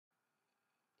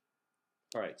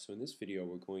Alright, so in this video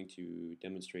we're going to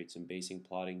demonstrate some basic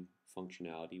plotting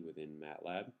functionality within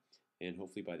Matlab, and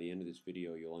hopefully by the end of this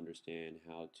video you'll understand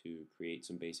how to create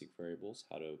some basic variables,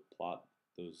 how to plot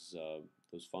those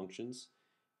functions,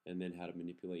 and then how to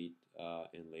manipulate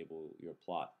and label your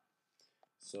plot.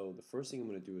 So the first thing I'm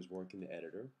going to do is work in the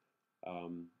editor.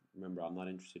 Remember, I'm not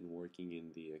interested in working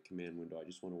in the command window, I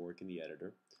just want to work in the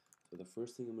editor. So the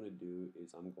first thing I'm going to do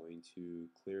is I'm going to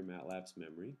clear Matlab's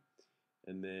memory.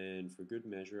 And then for good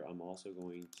measure, I'm also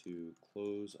going to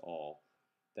close all.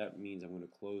 That means I'm going to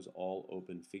close all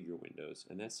open figure windows.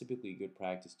 And that's typically good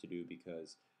practice to do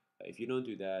because if you don't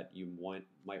do that, you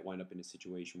might wind up in a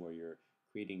situation where you're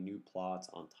creating new plots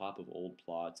on top of old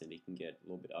plots and it can get a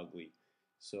little bit ugly.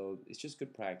 So it's just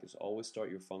good practice. Always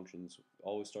start your functions,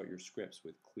 always start your scripts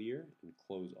with clear and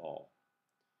close all.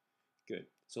 Good.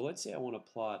 So let's say I want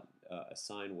to plot a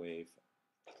sine wave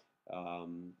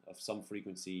of some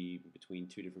frequency between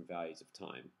two different values of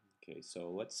time. Okay, so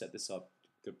let's set this up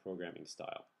good programming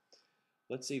style.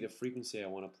 Let's say the frequency I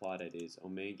want to plot at is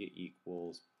omega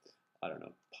equals, I don't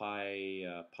know, pi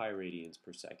radians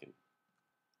per second.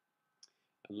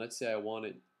 And let's say I want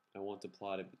to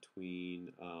plot it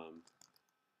between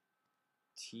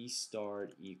t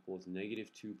start equals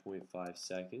negative 2.5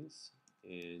 seconds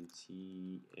and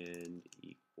t end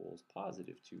equals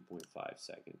positive 2.5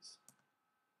 seconds.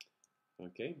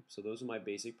 Okay, so those are my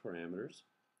basic parameters.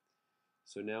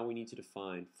 So now we need to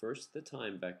define first the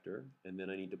time vector, and then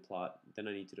I need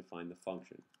to define the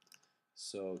function.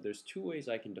 So there's two ways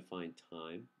I can define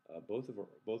time. Both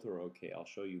are okay. I'll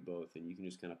show you both, and you can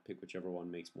just kind of pick whichever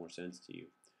one makes more sense to you.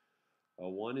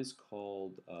 One is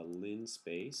called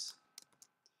linspace,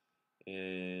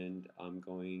 and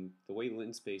the way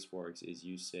linspace works is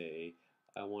you say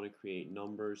I want to create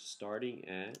numbers starting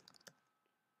at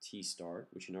t start,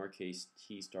 which in our case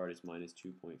t start is minus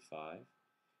 2.5,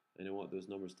 and I want those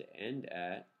numbers to end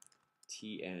at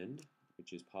t end,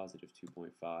 which is positive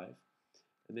 2.5,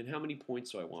 and then how many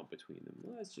points do I want between them?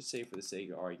 Well, let's just say for the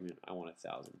sake of argument I want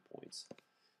 1,000 points.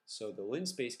 So the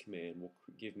linspace command will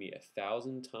give me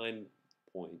 1,000 time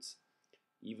points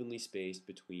evenly spaced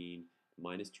between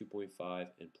minus 2.5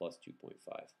 and plus 2.5.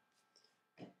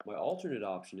 My alternate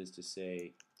option is to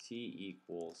say t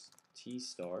equals t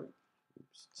start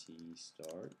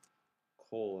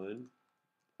colon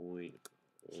point,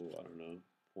 I don't know,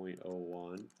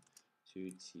 0.01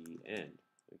 to t end.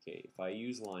 Okay, if I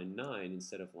use line 9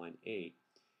 instead of line 8,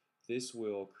 this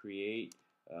will create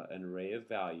an array of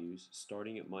values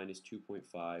starting at minus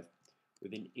 2.5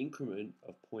 with an increment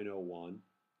of 0.01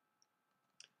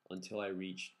 until I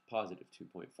reach positive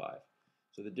 2.5.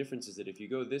 So the difference is that if you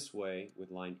go this way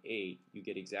with line 8, you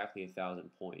get exactly 1,000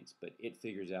 points, but it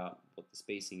figures out what the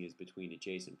spacing is between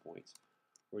adjacent points.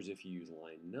 Whereas if you use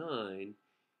line 9,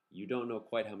 you don't know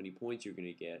quite how many points you're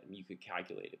going to get. I mean, you could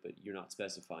calculate it, but you're not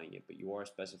specifying it, but you are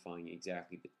specifying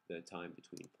exactly the time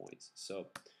between points. So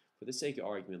for the sake of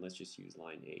argument, let's just use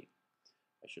line 8.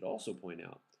 I should also point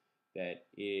out that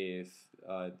if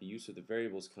the use of the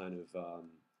variables kind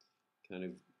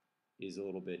of is a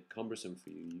little bit cumbersome for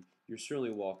you, you're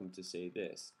certainly welcome to say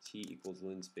this: t equals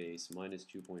linspace minus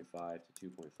 2.5 to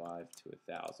 2.5 to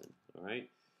 1,000, all right?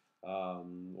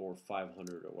 Or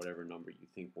 500 or whatever number you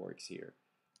think works here.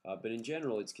 But in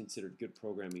general, it's considered good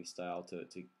programming style to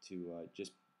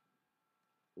just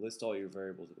list all your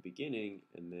variables at the beginning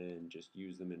and then just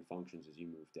use them in functions as you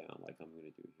move down, like I'm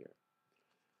going to do here.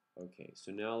 Okay,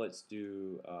 so now let's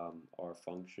do our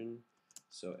function.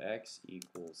 So x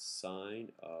equals sine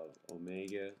of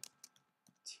omega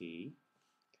t.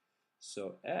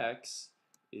 So x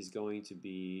is going to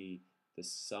be the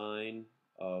sine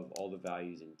of all the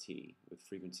values in t with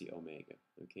frequency omega.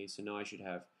 Okay, so now I should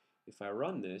have, if I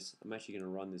run this, I'm actually going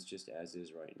to run this just as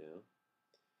is right now.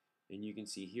 And you can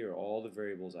see here all the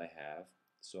variables I have.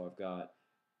 So I've got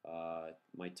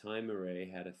my time array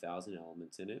had 1,000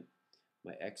 elements in it.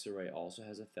 My x array also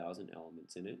has 1,000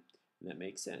 elements in it. And that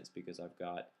makes sense because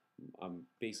I'm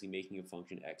basically making a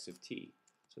function x of t.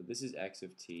 So this is x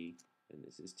of t and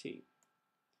this is t.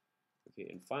 Okay,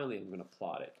 and finally I'm going to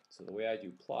plot it. So the way I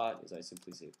do plot is I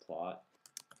simply say plot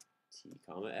t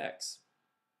comma x.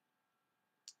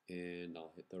 And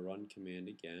I'll hit the run command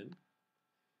again.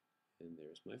 And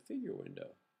there's my figure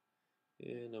window.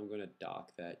 And I'm going to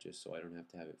dock that just so I don't have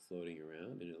to have it floating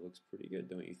around, and it looks pretty good,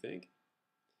 don't you think?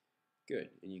 Good,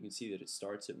 and you can see that it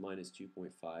starts at minus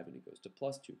 2.5 and it goes to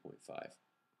plus 2.5.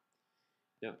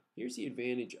 Now, here's the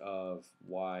advantage of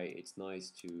why it's nice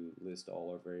to list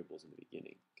all our variables in the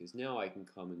beginning, because now I can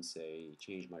come and say,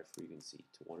 change my frequency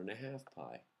to 1.5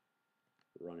 pi.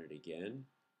 Run it again.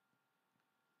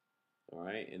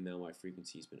 Alright, and now my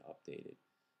frequency has been updated.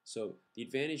 So the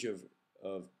advantage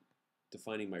of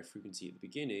defining my frequency at the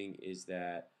beginning is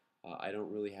that I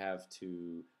don't really have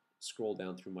to scroll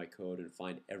down through my code and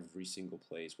find every single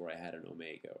place where I had an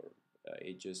omega. Or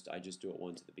I just do it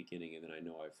once at the beginning, and then I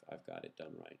know I've got it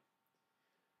done right.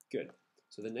 Good.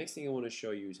 So the next thing I want to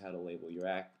show you is how to label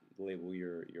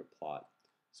your plot.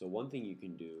 So one thing you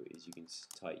can do is you can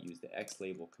use the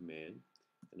xlabel command,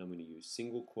 and I'm going to use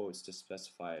single quotes to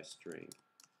specify a string.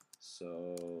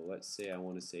 So let's say I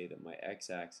want to say that my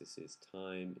x-axis is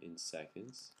time in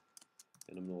seconds,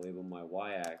 and I'm going to label my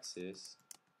y-axis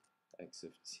x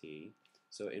of t.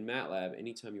 So in Matlab,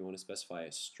 anytime you want to specify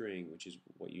a string, which is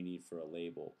what you need for a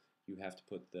label, you have to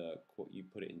put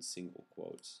it in single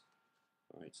quotes.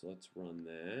 All right, so let's run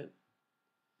that.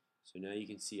 So now you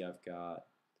can see I've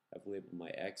labeled my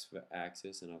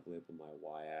x-axis and I've labeled my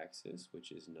y-axis,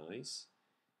 which is nice.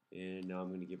 And now I'm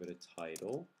going to give it a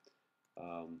title,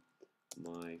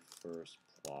 my first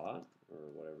plot, or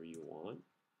whatever you want.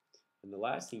 And the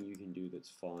last thing you can do that's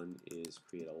fun is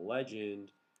create a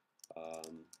legend,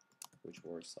 which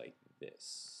works like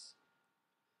this.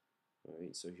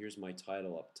 Alright, so here's my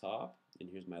title up top, and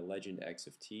here's my legend x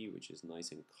of t, which is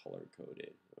nice and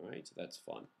color-coded. Alright, so that's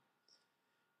fun.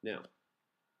 Now,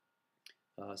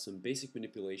 some basic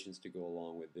manipulations to go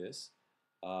along with this.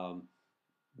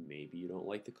 Maybe you don't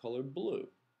like the color blue.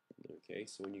 Okay,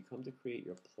 so when you come to create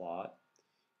your plot,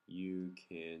 you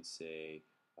can say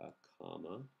a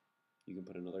comma. You can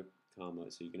put another comma,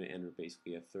 so you're going to enter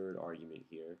basically a third argument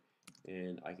here.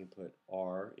 And I can put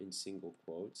R in single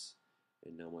quotes,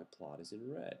 and now my plot is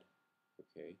in red.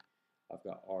 Okay, I've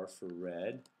got R for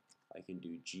red. I can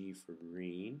do G for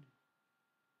green.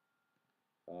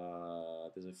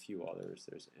 There's a few others.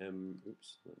 There's M,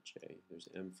 oops, not J. There's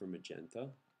M for magenta.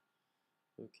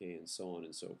 Okay, and so on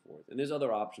and so forth. And there's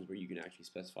other options where you can actually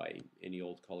specify any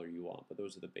old color you want, but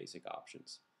those are the basic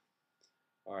options.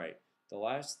 All right, the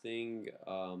last thing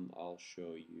I'll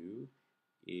show you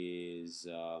is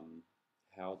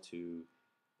how to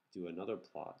do another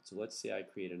plot. So let's say I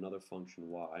create another function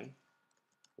y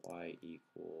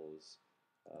equals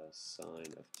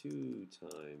sine of 2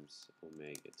 times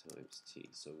omega times t.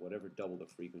 So whatever double the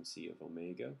frequency of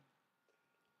omega.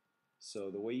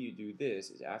 So the way you do this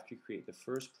is after you create the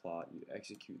first plot, you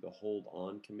execute the hold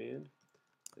on command,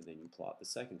 and then you plot the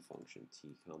second function,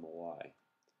 t comma y.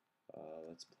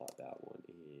 Let's plot that one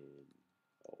in,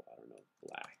 I don't know,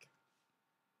 black.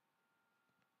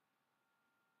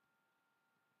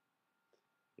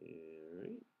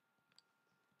 Alright.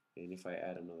 And if I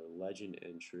add another legend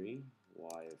entry,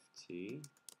 y of t,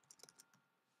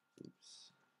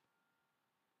 oops,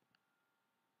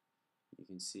 you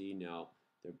can see now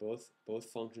they're both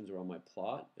functions are on my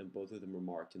plot, and both of them are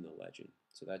marked in the legend.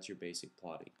 So that's your basic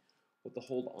plotting. What the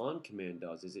hold on command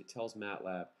does is it tells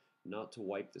Matlab not to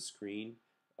wipe the screen,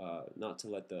 not to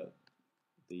let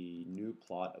the new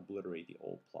plot obliterate the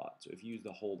old plot. So if you use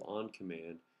the hold on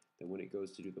command, then when it goes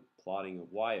to do the plotting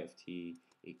of y of t,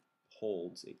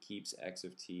 it keeps x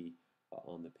of t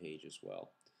on the page as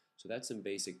well. So that's some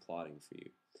basic plotting for you.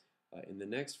 In the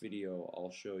next video,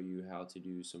 I'll show you how to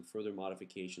do some further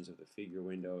modifications of the figure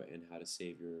window and how to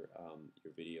save your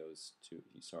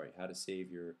how to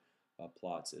save your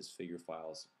plots as figure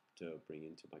files to bring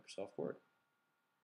into Microsoft Word.